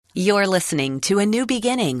You're listening to A New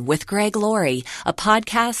Beginning with Greg Laurie, a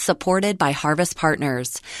podcast supported by Harvest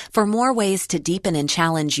Partners. For more ways to deepen and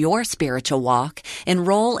challenge your spiritual walk,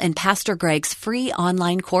 enroll in Pastor Greg's free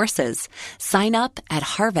online courses. Sign up at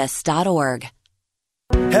harvest.org.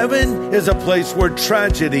 Heaven is a place where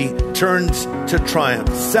tragedy turns to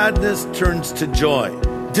triumph, sadness turns to joy,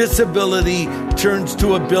 disability turns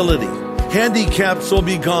to ability, handicaps will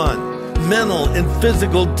be gone. Mental and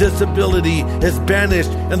physical disability is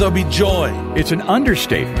banished, and there'll be joy. It's an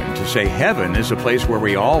understatement to say heaven is a place where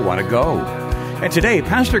we all want to go. And today,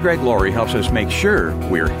 Pastor Greg Laurie helps us make sure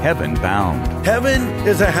we're heaven-bound. Heaven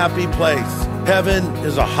is a happy place. Heaven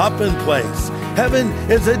is a hopping place. Heaven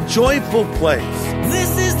is a joyful place.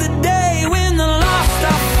 This is the day when the lost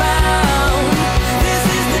are found. This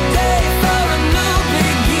is the day for a new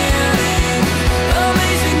beginning.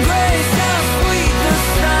 Amazing grace, how sweet the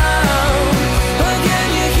sound. Again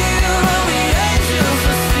you hear all the angels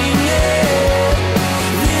are singing.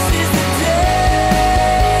 This is the day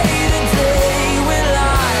when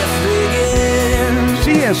life begins.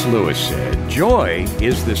 C.S. Lewis said, "Joy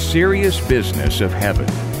is the serious business of heaven."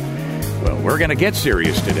 Well, we're going to get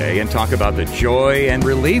serious today and talk about the joy and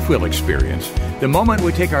relief we'll experience the moment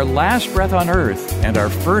we take our last breath on earth and our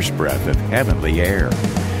first breath of heavenly air.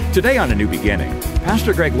 Today on A New Beginning,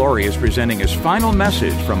 Pastor Greg Laurie is presenting his final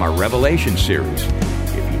message from our Revelation series.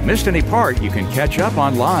 If you missed any part, you can catch up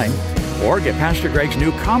online or get Pastor Greg's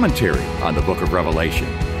new commentary on the book of Revelation.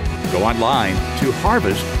 Go online to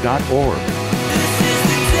harvest.org.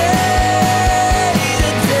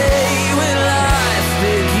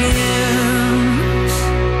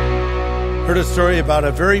 Heard a story about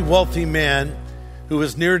a very wealthy man who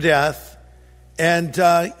was near death, and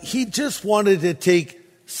he just wanted to take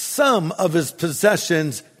some of his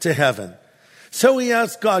possessions to heaven. So he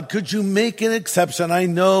asked God, could you make an exception? I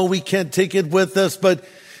know we can't take it with us, but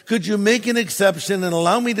could you make an exception and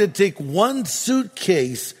allow me to take one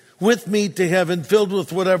suitcase with me to heaven filled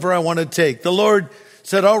with whatever I want to take? The Lord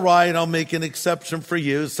said, all right, I'll make an exception for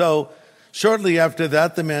you. So shortly after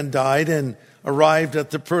that, the man died and arrived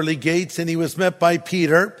at the pearly gates, and he was met by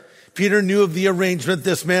Peter. Peter knew of the arrangement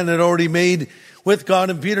this man had already made with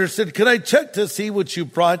God, and Peter said, could I check to see what you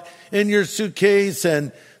brought in your suitcase?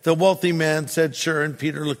 And the wealthy man said, sure. And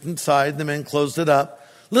Peter looked inside. The man closed it up.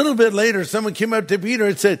 A little bit later, someone came up to Peter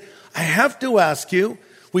and said, I have to ask you,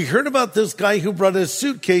 we heard about this guy who brought his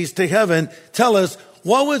suitcase to heaven. Tell us,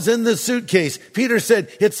 what was in the suitcase? Peter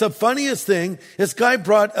said, it's the funniest thing. This guy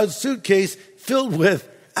brought a suitcase filled with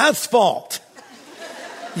asphalt.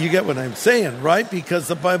 You get what I'm saying, right? Because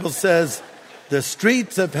the Bible says the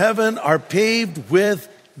streets of heaven are paved with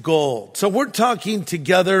gold. So we're talking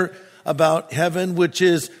together about heaven, which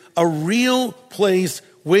is a real place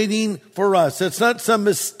waiting for us. It's not some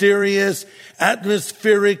mysterious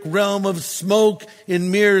atmospheric realm of smoke and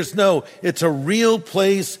mirrors. No, it's a real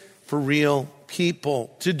place for real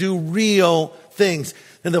people to do real things.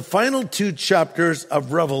 In the final two chapters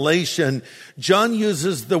of Revelation, John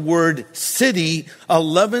uses the word city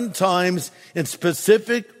 11 times in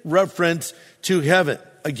specific reference to heaven.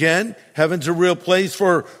 Again, heaven's a real place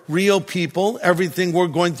for real people. Everything we're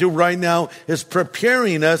going through right now is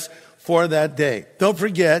preparing us for that day. Don't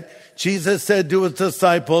forget, Jesus said to his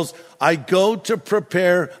disciples, I go to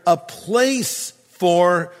prepare a place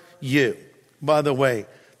for you. By the way,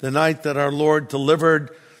 the night that our Lord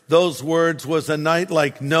delivered those words was a night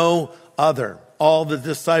like no other. All the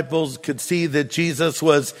disciples could see that Jesus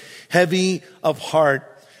was heavy of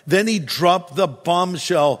heart. Then he dropped the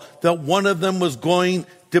bombshell that one of them was going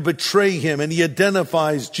to betray him. And he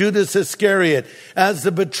identifies Judas Iscariot as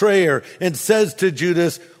the betrayer and says to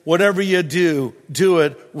Judas, whatever you do, do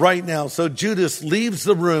it right now. So Judas leaves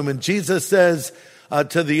the room, and Jesus says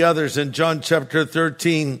to the others in John chapter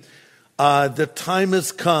 13, the time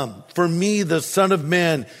has come for me, the Son of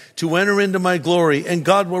Man, to enter into my glory, and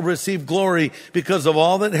God will receive glory because of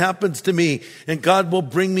all that happens to me, and God will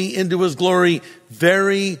bring me into his glory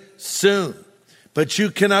very soon. But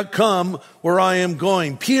you cannot come where I am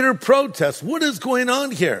going. Peter protests. What is going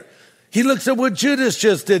on here? He looks at what Judas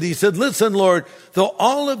just did. He said, listen, Lord, though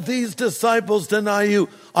all of these disciples deny you,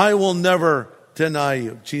 I will never deny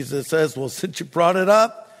you. Jesus says, well, since you brought it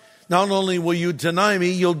up, not only will you deny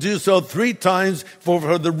me, you'll do so 3 times,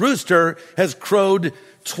 for the rooster has crowed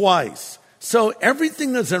twice. So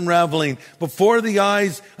everything is unraveling before the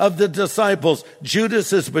eyes of the disciples.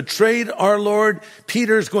 Judas has betrayed our Lord.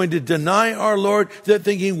 Peter's going to deny our Lord. They're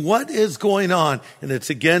thinking, what is going on? And it's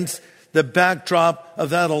against the backdrop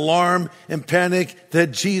of that alarm and panic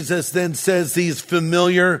that Jesus then says these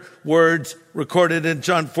familiar words recorded in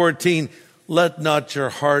John 14, let not your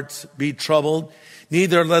hearts be troubled.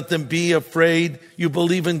 Neither let them be afraid. You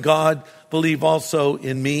believe in God, believe also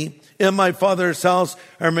in me. In my Father's house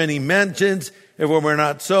are many mansions. If it were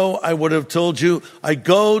not so, I would have told you, I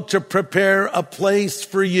go to prepare a place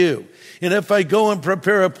for you. And if I go and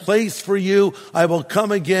prepare a place for you, I will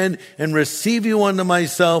come again and receive you unto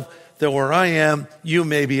myself, that where I am, you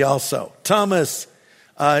may be also. Thomas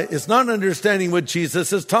is not understanding what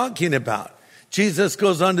Jesus is talking about. Jesus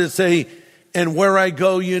goes on to say, and where I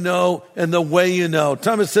go, you know, and the way you know.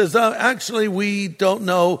 Thomas says, actually, we don't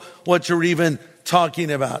know what you're even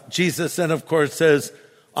talking about. Jesus then, of course, says,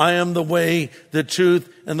 I am the way, the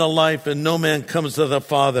truth, and the life, and no man comes to the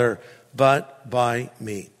Father but by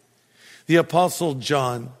me. The Apostle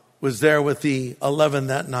John was there with the 11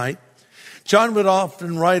 that night. John would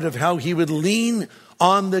often write of how he would lean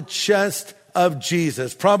on the chest of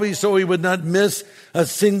Jesus, probably so he would not miss a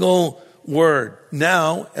single word.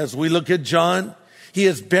 Now, as we look at John, he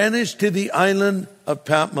is banished to the island of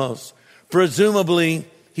Patmos. Presumably,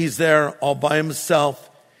 he's there all by himself.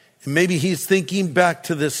 And maybe he's thinking back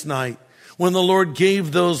to this night when the Lord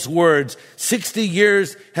gave those words. 60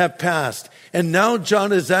 years have passed. And now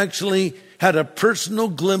John has actually had a personal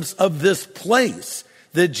glimpse of this place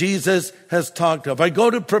that Jesus has talked of. I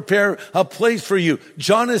go to prepare a place for you.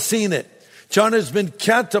 John has seen it. John has been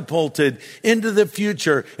catapulted into the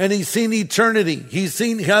future, and he's seen eternity. He's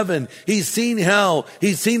seen heaven. He's seen hell.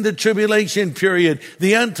 He's seen the tribulation period,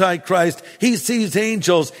 the Antichrist. He sees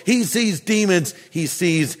angels. He sees demons. He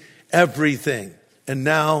sees everything. And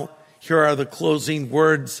now here are the closing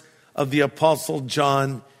words of the Apostle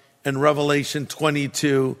John in Revelation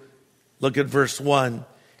 22. Look at verse 1.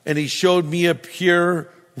 And he showed me a pure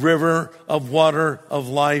river of water of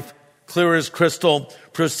life, clear as crystal,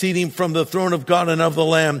 proceeding from the throne of God and of the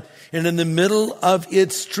Lamb. And in the middle of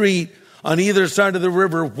its street, on either side of the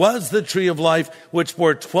river, was the tree of life, which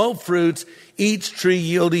bore 12 fruits, each tree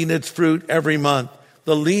yielding its fruit every month.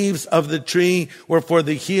 The leaves of the tree were for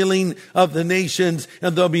the healing of the nations,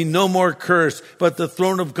 and there'll be no more curse, but the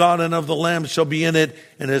throne of God and of the Lamb shall be in it,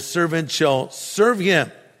 and his servants shall serve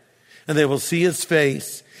him, and they will see his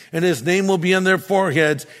face. And his name will be on their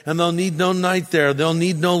foreheads, and they'll need no night there. They'll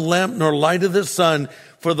need no lamp nor light of the sun,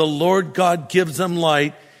 for the Lord God gives them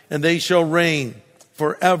light, and they shall reign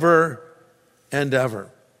forever and ever.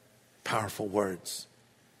 Powerful words.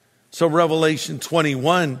 So Revelation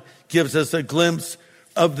 21 gives us a glimpse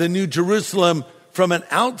of the New Jerusalem from an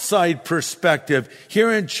outside perspective.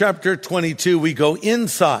 Here in chapter 22, we go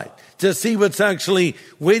inside to see what's actually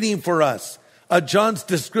waiting for us. John's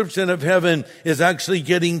description of heaven is actually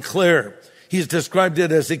getting clear. He's described it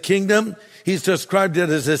as a kingdom. He's described it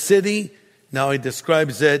as a city. Now he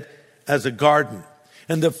describes it as a garden.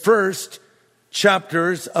 In the first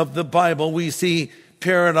chapters of the Bible, we see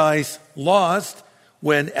paradise lost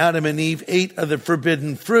when Adam and Eve ate of the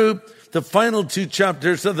forbidden fruit. The final two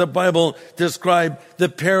chapters of the Bible describe the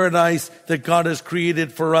paradise that God has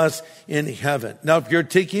created for us in heaven. Now, if you're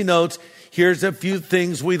taking notes, here's a few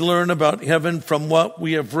things we learn about heaven from what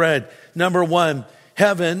we have read. Number one,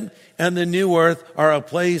 heaven and the new earth are a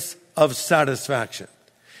place of satisfaction.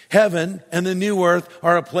 Heaven and the new earth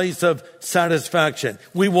are a place of satisfaction.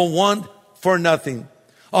 We will want for nothing.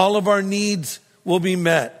 All of our needs will be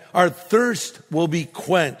met. Our thirst will be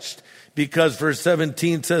quenched. Because verse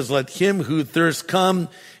 17 says, let him who thirsts come,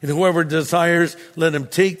 and whoever desires, let him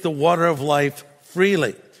take the water of life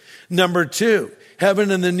freely. Number two,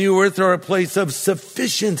 heaven and the new earth are a place of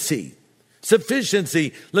sufficiency.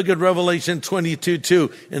 Sufficiency. Look at Revelation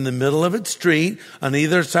 22:2. In the middle of its street, on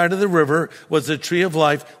either side of the river, was a tree of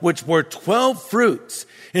life, which bore 12 fruits,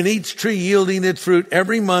 and each tree yielding its fruit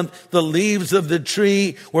every month. The leaves of the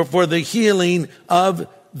tree were for the healing of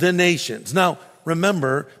the nations. Now,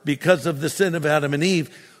 remember, because of the sin of Adam and Eve,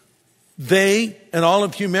 they and all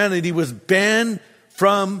of humanity was banned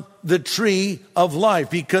from the tree of life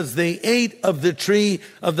because they ate of the tree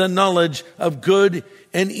of the knowledge of good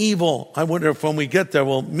and evil. I wonder if when we get there,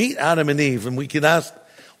 we'll meet Adam and Eve and we can ask,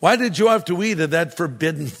 why did you have to eat of that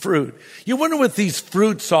forbidden fruit? You wonder what these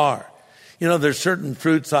fruits are. You know, there's certain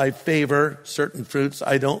fruits I favor, certain fruits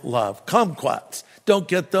I don't love. Kumquats, don't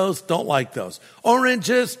get those, don't like those.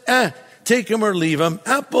 Oranges, take them or leave them.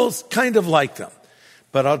 Apples, kind of like them.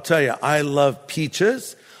 But I'll tell you, I love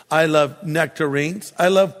peaches. I love nectarines. I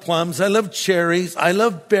love plums. I love cherries. I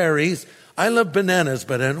love berries. I love bananas,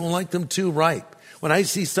 but I don't like them too ripe. When I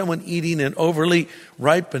see someone eating an overly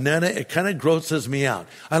ripe banana, it kind of grosses me out.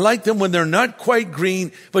 I like them when they're not quite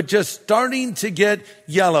green, but just starting to get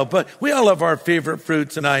yellow. But we all have our favorite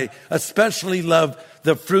fruits, and I especially love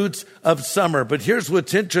the fruits of summer. But here's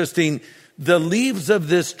what's interesting. The leaves of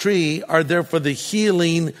this tree are there for the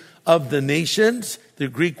healing of the nations. The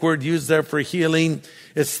Greek word used there for healing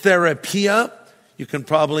is therapia. You can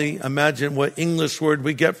probably imagine what English word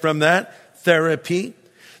we get from that, therapy.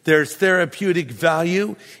 There's therapeutic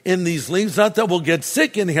value in these leaves. Not that we'll get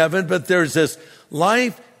sick in heaven, but there's this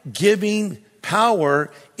life-giving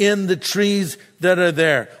power in the trees that are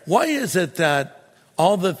there. Why is it that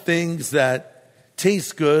all the things that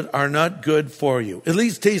taste good are not good for you? At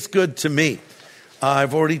least taste good to me.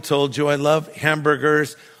 I've already told you I love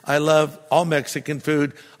hamburgers. I love all Mexican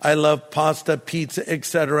food. I love pasta, pizza,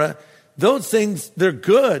 etc. Those things, they're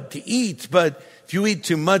good to eat, but if you eat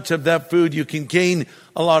too much of that food, you can gain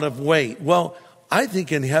a lot of weight. Well, I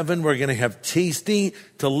think in heaven we're going to have tasty,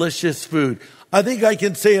 delicious food. I think I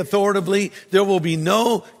can say authoritatively there will be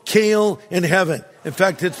no kale in heaven. In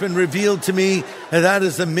fact, it's been revealed to me that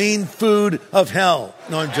is the main food of hell.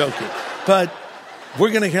 No, I'm joking. But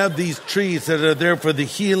we're going to have these trees that are there for the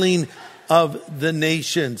healing of the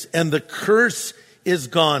nations. And the curse is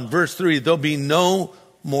gone. Verse 3, there'll be no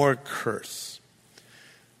more curse.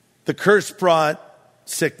 The curse brought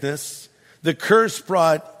sickness. The curse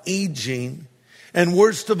brought aging. And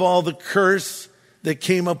worst of all, the curse that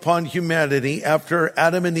came upon humanity after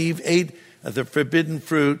Adam and Eve ate of the forbidden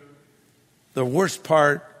fruit, the worst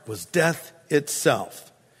part was death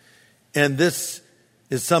itself. And this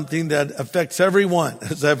is something that affects everyone.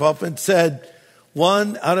 As I've often said,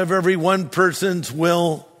 1 out of every 1 persons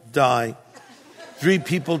will die. 3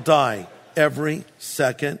 people die every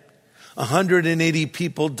second. 180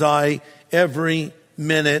 people die every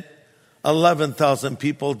minute. 11,000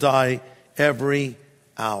 people die every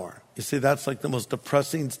hour. You see, that's like the most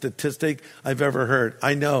depressing statistic I've ever heard.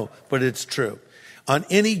 I know, but it's true. On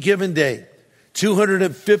any given day,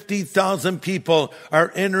 250,000 people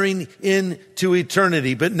are entering into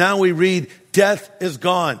eternity. But now we read, death is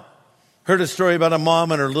gone. Heard a story about a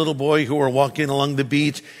mom and her little boy who were walking along the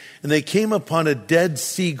beach, and they came upon a dead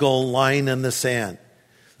seagull lying in the sand.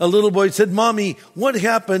 A little boy said, "Mommy, what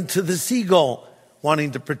happened to the seagull?"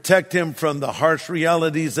 Wanting to protect him from the harsh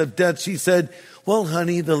realities of death, she said, "Well,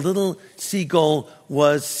 honey, the little seagull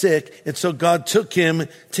was sick, and so God took him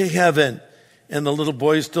to heaven." And the little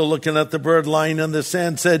boy, still looking at the bird lying on the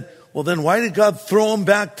sand, said, "Well, then why did God throw him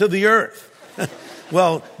back to the earth?"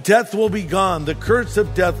 Well, death will be gone. The curse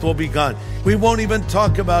of death will be gone. We won't even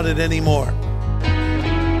talk about it anymore.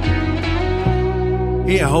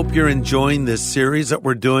 Hey, I hope you're enjoying this series that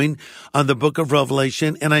we're doing on the book of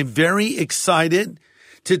Revelation. And I'm very excited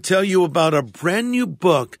to tell you about a brand new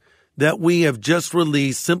book that we have just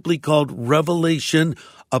released, simply called Revelation,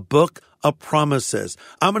 a Book of Promises.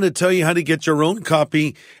 I'm going to tell you how to get your own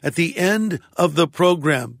copy at the end of the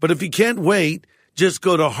program. But if you can't wait, just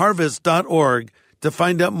go to harvest.org to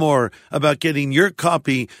find out more about getting your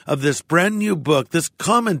copy of this brand new book, this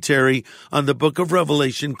commentary on the book of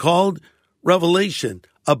Revelation called Revelation,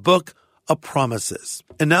 a Book of Promises.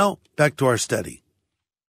 And now, back to our study.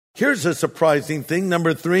 Here's a surprising thing.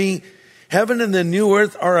 Number 3, heaven and the new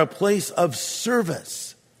earth are a place of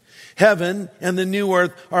service. Heaven and the new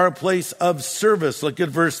earth are a place of service. Look at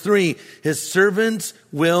verse 3. His servants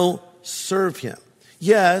will serve him.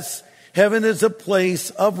 Yes, heaven is a place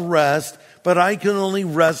of rest, but I can only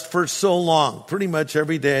rest for so long. Pretty much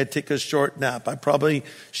every day I take a short nap. I probably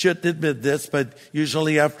shouldn't admit this, but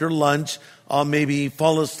usually after lunch, I'll maybe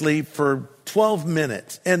fall asleep for 12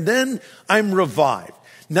 minutes. And then I'm revived.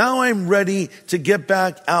 Now I'm ready to get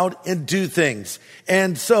back out and do things.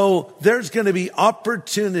 And so there's going to be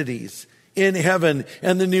opportunities in heaven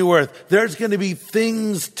and the new earth. There's going to be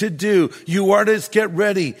things to do. You artists, get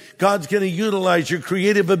ready. God's going to utilize your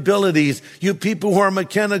creative abilities. You people who are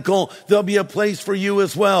mechanical, there'll be a place for you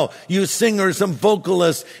as well. You singers and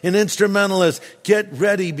vocalists and instrumentalists, get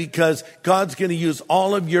ready, because God's going to use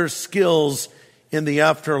all of your skills in the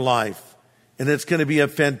afterlife. And it's going to be a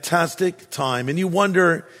fantastic time. And you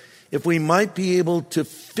wonder if we might be able to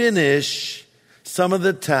finish some of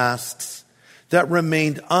the tasks that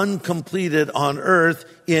remained uncompleted on earth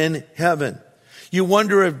in heaven. You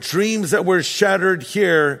wonder if dreams that were shattered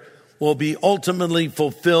here will be ultimately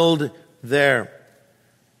fulfilled there.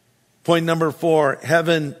 Point number 4,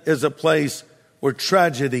 heaven is a place where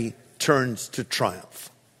tragedy turns to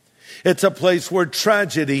triumph. It's a place where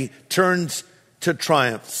tragedy turns to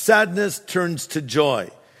triumph. Sadness turns to joy.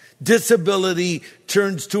 Disability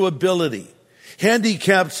turns to ability.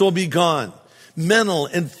 Handicaps will be gone. Mental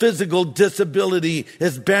and physical disability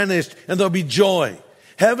is banished, and there'll be joy.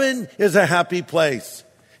 Heaven is a happy place.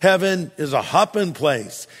 Heaven is a hopping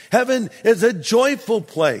place. Heaven is a joyful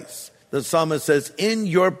place. The psalmist says, in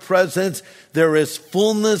your presence there is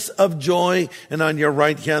fullness of joy, and on your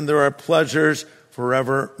right hand there are pleasures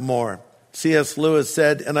forevermore. C.S. Lewis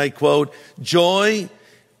said, and I quote, "Joy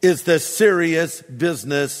is the serious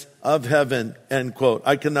business of heaven," end quote.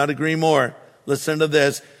 I cannot agree more. Listen to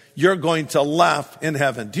this. You're going to laugh in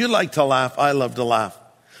heaven. Do you like to laugh? I love to laugh.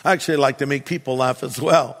 I actually like to make people laugh as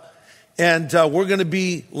well. And we're going to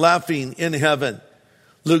be laughing in heaven.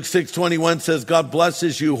 Luke 6:21 says, God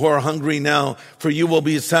blesses you who are hungry now, for you will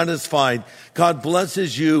be satisfied. God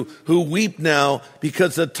blesses you who weep now,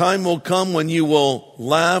 because the time will come when you will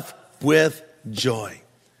laugh with joy.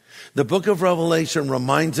 The book of Revelation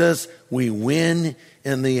reminds us we win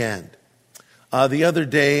in the end. The other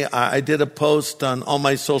day, I did a post on all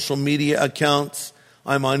my social media accounts.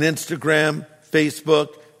 I'm on Instagram, Facebook,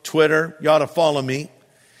 Twitter. You ought to follow me.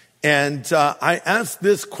 And I asked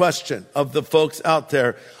this question of the folks out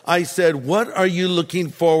there. I said, what are you looking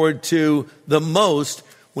forward to the most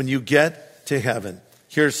when you get to heaven?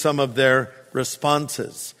 Here's some of their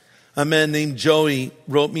responses. A man named Joey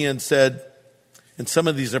wrote me and said, and some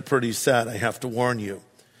of these are pretty sad, I have to warn you,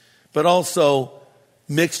 but also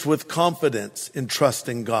mixed with confidence in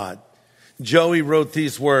trusting God. Joey wrote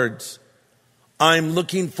these words, I'm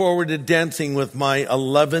looking forward to dancing with my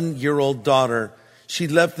 11-year-old daughter. She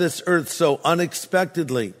left this earth so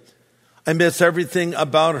unexpectedly. I miss everything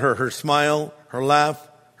about her, her smile, her laugh,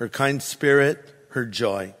 her kind spirit, her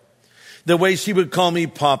joy. The way she would call me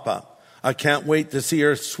Papa. I can't wait to see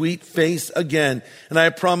her sweet face again. And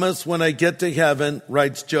I promise when I get to heaven,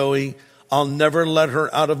 writes Joey, I'll never let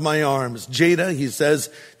her out of my arms. Jada, he says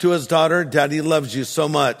to his daughter, Daddy loves you so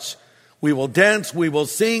much. We will dance, we will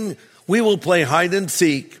sing, we will play hide and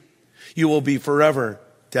seek. You will be forever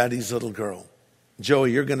Daddy's little girl.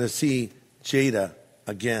 Joey, you're going to see Jada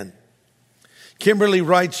again. Kimberly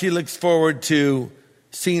writes she looks forward to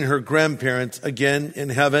seeing her grandparents again in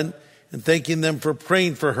heaven and thanking them for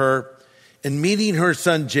praying for her and meeting her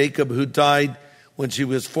son Jacob, who died when she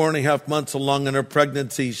was 4.5 months along in her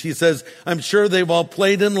pregnancy. She says, I'm sure they've all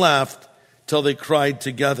played and laughed till they cried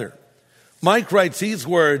together. Mike writes these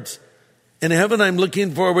words, in heaven I'm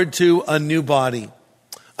looking forward to a new body.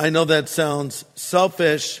 I know that sounds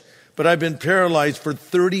selfish, but I've been paralyzed for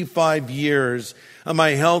 35 years, and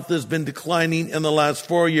my health has been declining in the last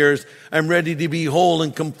 4 years. I'm ready to be whole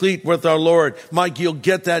and complete with our Lord. Mike, you'll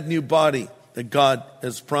get that new body that God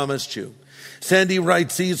has promised you. Sandy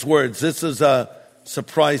writes these words. This is a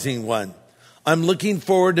surprising one. I'm looking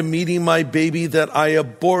forward to meeting my baby that I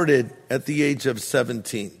aborted at the age of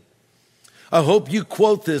 17. I hope you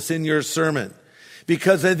quote this in your sermon,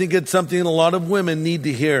 because I think it's something a lot of women need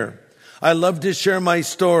to hear. I love to share my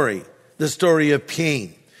story, the story of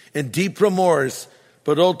pain and deep remorse,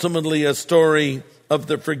 but ultimately a story of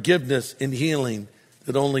the forgiveness and healing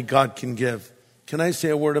that only God can give. Can I say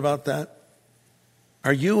a word about that?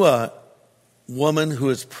 Are you a woman who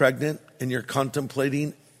is pregnant and you're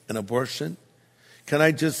contemplating an abortion? Can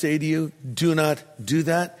I just say to you, do not do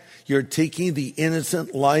that. You're taking the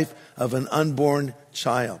innocent life of an unborn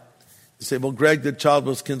child. You say, well, Greg, the child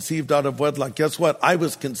was conceived out of wedlock. Guess what? I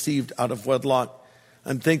was conceived out of wedlock.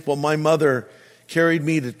 I'm thankful my mother carried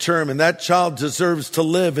me to term, and that child deserves to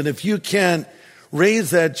live. And if you can't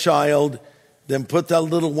raise that child, then put that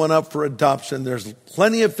little one up for adoption. There's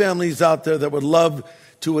plenty of families out there that would love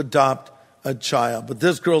to adopt a child. But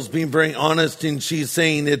this girl's being very honest, and she's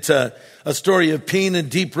saying it's a story of pain and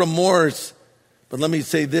deep remorse. But let me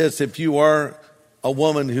say this, if you are a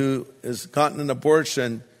woman who has gotten an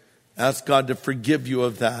abortion, ask God to forgive you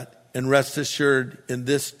of that, and rest assured in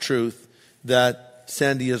this truth that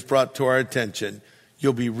Sandy has brought to our attention.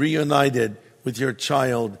 You'll be reunited with your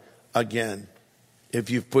child again if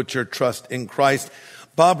you've put your trust in Christ.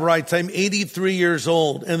 Bob writes, I'm 83 years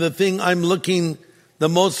old, and the thing I'm looking the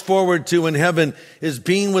most forward to in heaven is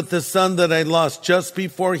being with the son that I lost just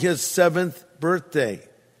before his 7th birthday.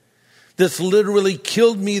 This literally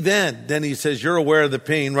killed me then. Then he says, you're aware of the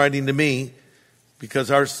pain, writing to me, because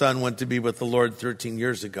our son went to be with the Lord 13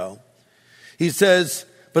 years ago. He says,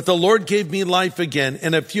 but the Lord gave me life again,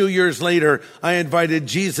 and a few years later, I invited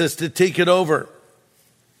Jesus to take it over.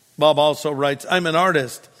 Bob also writes, I'm an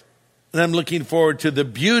artist, and I'm looking forward to the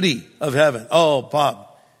beauty of heaven. Oh, Bob,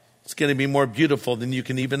 it's going to be more beautiful than you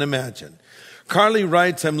can even imagine. Carly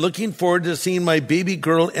writes, I'm looking forward to seeing my baby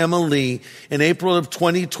girl, Emma Lee. In April of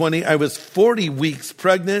 2020, I was 40 weeks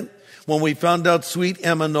pregnant when we found out sweet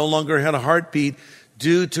Emma no longer had a heartbeat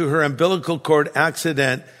due to her umbilical cord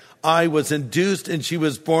accident. I was induced and she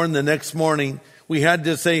was born the next morning. We had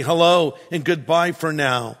to say hello and goodbye for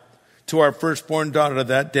now to our firstborn daughter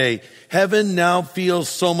that day. Heaven now feels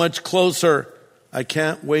so much closer. I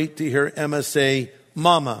can't wait to hear Emma say,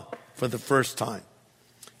 Mama, for the first time.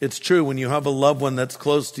 It's true, when you have a loved one that's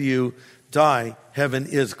close to you, die, heaven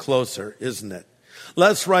is closer, isn't it?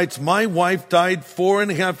 Les writes, my wife died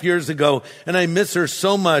 4.5 years ago, and I miss her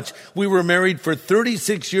so much. We were married for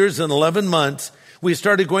 36 years and 11 months. We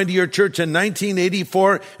started going to your church in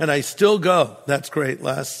 1984, and I still go. That's great,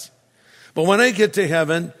 Les. But when I get to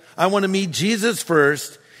heaven, I want to meet Jesus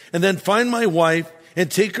first, and then find my wife and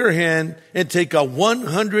take her hand and take a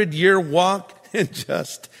 100-year walk and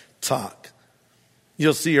just talk.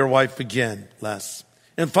 You'll see your wife again, Les.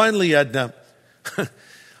 And finally, Edna.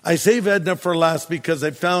 I save Edna for last because I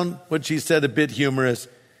found what she said a bit humorous.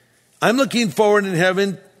 I'm looking forward in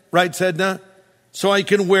heaven, writes Edna, so I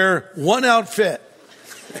can wear one outfit.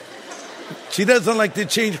 She doesn't like to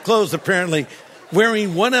change clothes, apparently.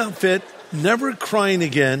 Wearing one outfit, never crying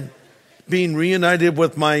again, being reunited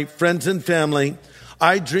with my friends and family.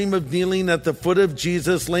 I dream of kneeling at the foot of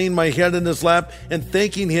Jesus, laying my head in his lap and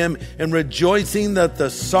thanking him and rejoicing that the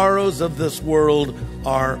sorrows of this world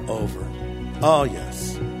are over. Oh,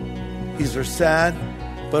 yes. These are sad,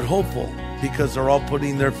 but hopeful because they're all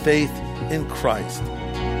putting their faith in Christ.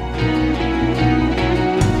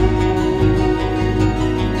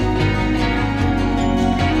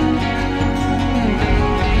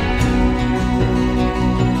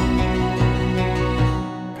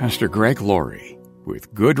 Pastor Greg Laurie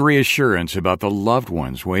with good reassurance about the loved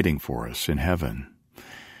ones waiting for us in heaven.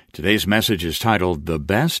 Today's message is titled, The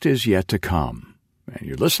Best Is Yet to Come, and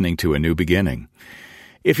you're listening to A New Beginning.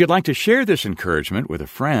 If you'd like to share this encouragement with a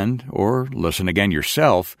friend or listen again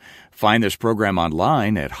yourself, find this program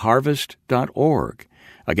online at harvest.org.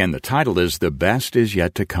 Again, the title is The Best Is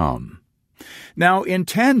Yet to Come. Now, in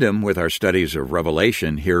tandem with our studies of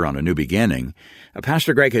Revelation here on A New Beginning,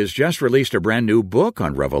 Pastor Greg has just released a brand new book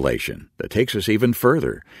on Revelation that takes us even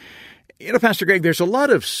further. You know, Pastor Greg, there's a lot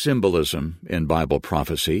of symbolism in Bible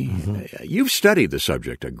prophecy. Mm-hmm. You've studied the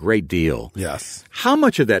subject a great deal. Yes. How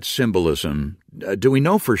much of that symbolism do we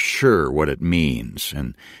know for sure what it means,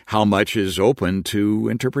 and how much is open to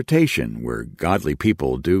interpretation where godly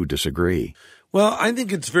people do disagree? Well, I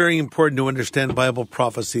think it's very important to understand Bible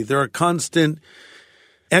prophecy. There are constant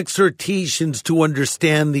exhortations to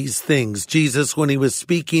understand these things. Jesus, when he was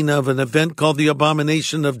speaking of an event called the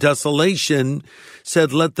Abomination of Desolation,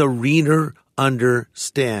 said, let the reader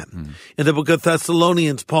understand. In the book of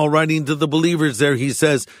Thessalonians, Paul writing to the believers there, he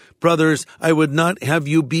says, brothers, I would not have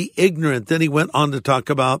you be ignorant. Then he went on to talk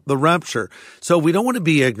about the rapture. So we don't want to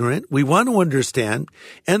be ignorant. We want to understand.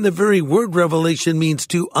 And the very word revelation means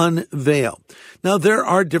to unveil. Now, there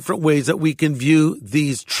are different ways that we can view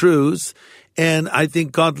these truths. And I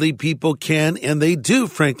think godly people can, and they do,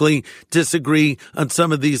 frankly, disagree on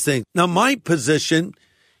some of these things. Now, my position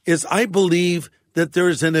is I believe that there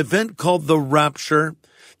is an event called the rapture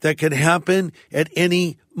that can happen at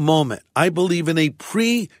any moment. I believe in a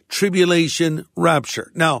pre-tribulation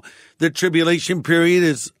rapture. Now, the tribulation period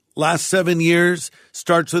is last 7 years,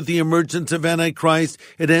 starts with the emergence of Antichrist.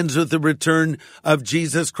 It ends with the return of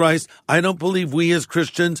Jesus Christ. I don't believe we as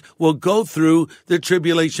Christians will go through the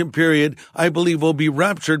tribulation period. I believe we'll be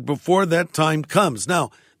raptured before that time comes.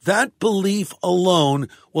 Now, that belief alone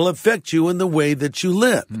will affect you in the way that you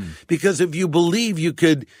live. Because if you believe you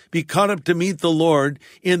could be caught up to meet the Lord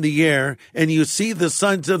in the air, and you see the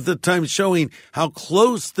signs of the time showing how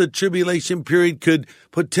close the tribulation period could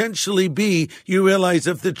potentially be, you realize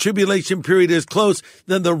if the tribulation period is close,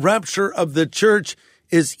 then the rapture of the church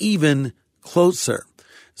is even closer.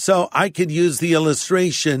 So I could use the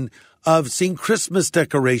illustration of seeing Christmas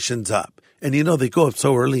decorations up. And you know, they go up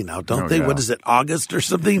so early now, don't they? Yeah. What is it, August or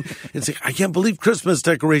something? It's like, I can't believe Christmas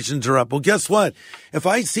decorations are up. Well, guess what? If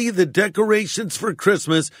I see the decorations for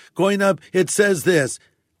Christmas going up, it says this,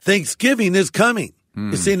 Thanksgiving is coming.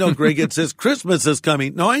 You say, no, Greg, it says Christmas is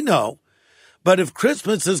coming. No, I know. But if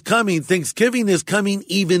Christmas is coming, Thanksgiving is coming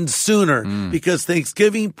even sooner because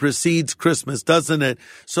Thanksgiving precedes Christmas, doesn't it?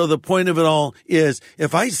 So the point of it all is,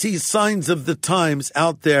 if I see signs of the times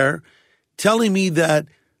out there telling me that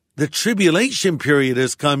the tribulation period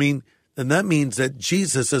is coming, then that means that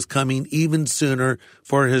Jesus is coming even sooner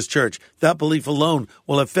for his church. That belief alone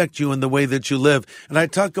will affect you in the way that you live. And I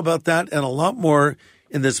talk about that and a lot more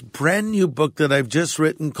in this brand new book that I've just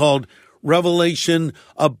written called Revelation,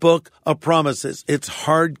 a Book of Promises. It's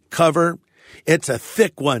hardcover. It's a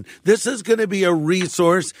thick one. This is going to be a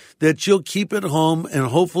resource that you'll keep at home, and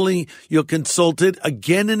hopefully you'll consult it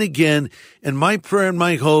again and again. And my prayer and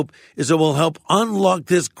my hope is it will help unlock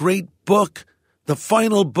this great book, the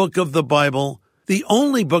final book of the Bible, the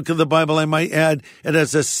only book of the Bible, I might add. It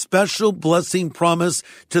has a special blessing promise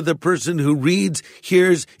to the person who reads,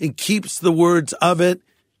 hears, and keeps the words of it.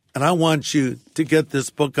 And I want you to get this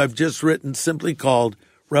book I've just written, simply called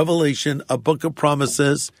Revelation, a Book of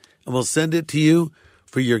Promises. and we'll send it to you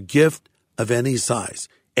for your gift of any size.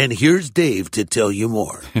 And here's Dave to tell you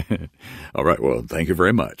more. All right, well, thank you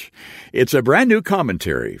very much. It's a brand new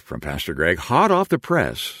commentary from Pastor Greg, hot off the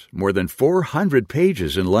press, more than 400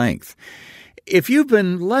 pages in length. If you've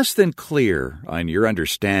been less than clear on your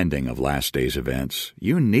understanding of last day's events,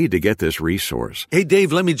 you need to get this resource. Hey,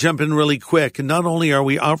 Dave, let me jump in really quick. And not only are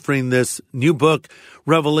we offering this new book,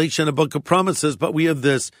 Revelation, a Book of Promises, but we have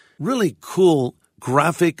this really cool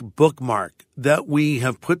graphic bookmark that we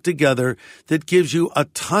have put together that gives you a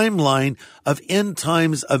timeline of end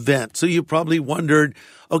times events. So you probably wondered,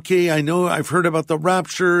 okay, I know I've heard about the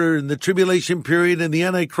rapture and the tribulation period and the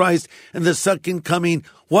Antichrist and the second coming.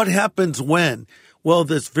 What happens when? Well,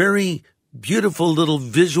 this very beautiful little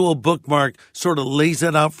visual bookmark sort of lays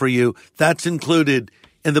it out for you. That's included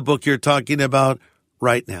in the book you're talking about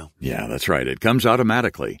right now. Yeah, that's right. It comes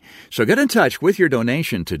automatically. So get in touch with your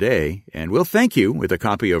donation today, and we'll thank you with a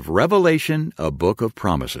copy of Revelation, a Book of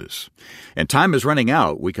Promises. And time is running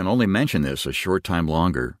out. We can only mention this a short time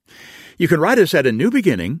longer. You can write us at A New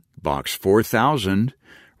Beginning, Box 4000,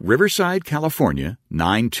 Riverside, California,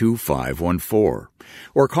 92514.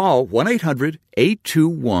 Or call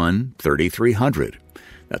 1-800-821-3300.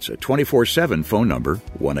 That's a 24/7 phone number,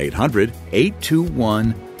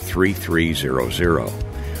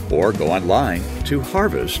 1-800-821-3300. Or go online to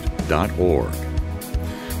harvest.org.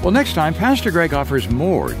 Well, next time, Pastor Greg offers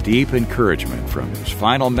more deep encouragement from his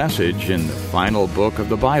final message in the final book of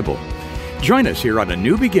the Bible. Join us here on A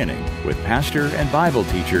New Beginning with pastor and Bible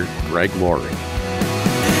teacher Greg Laurie.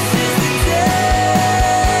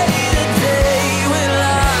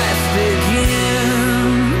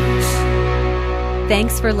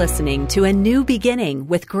 Thanks for listening to A New Beginning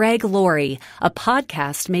with Greg Laurie, a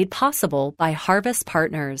podcast made possible by Harvest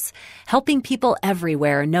Partners, helping people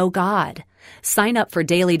everywhere know God. Sign up for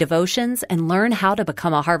daily devotions and learn how to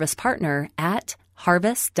become a Harvest Partner at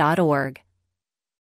harvest.org.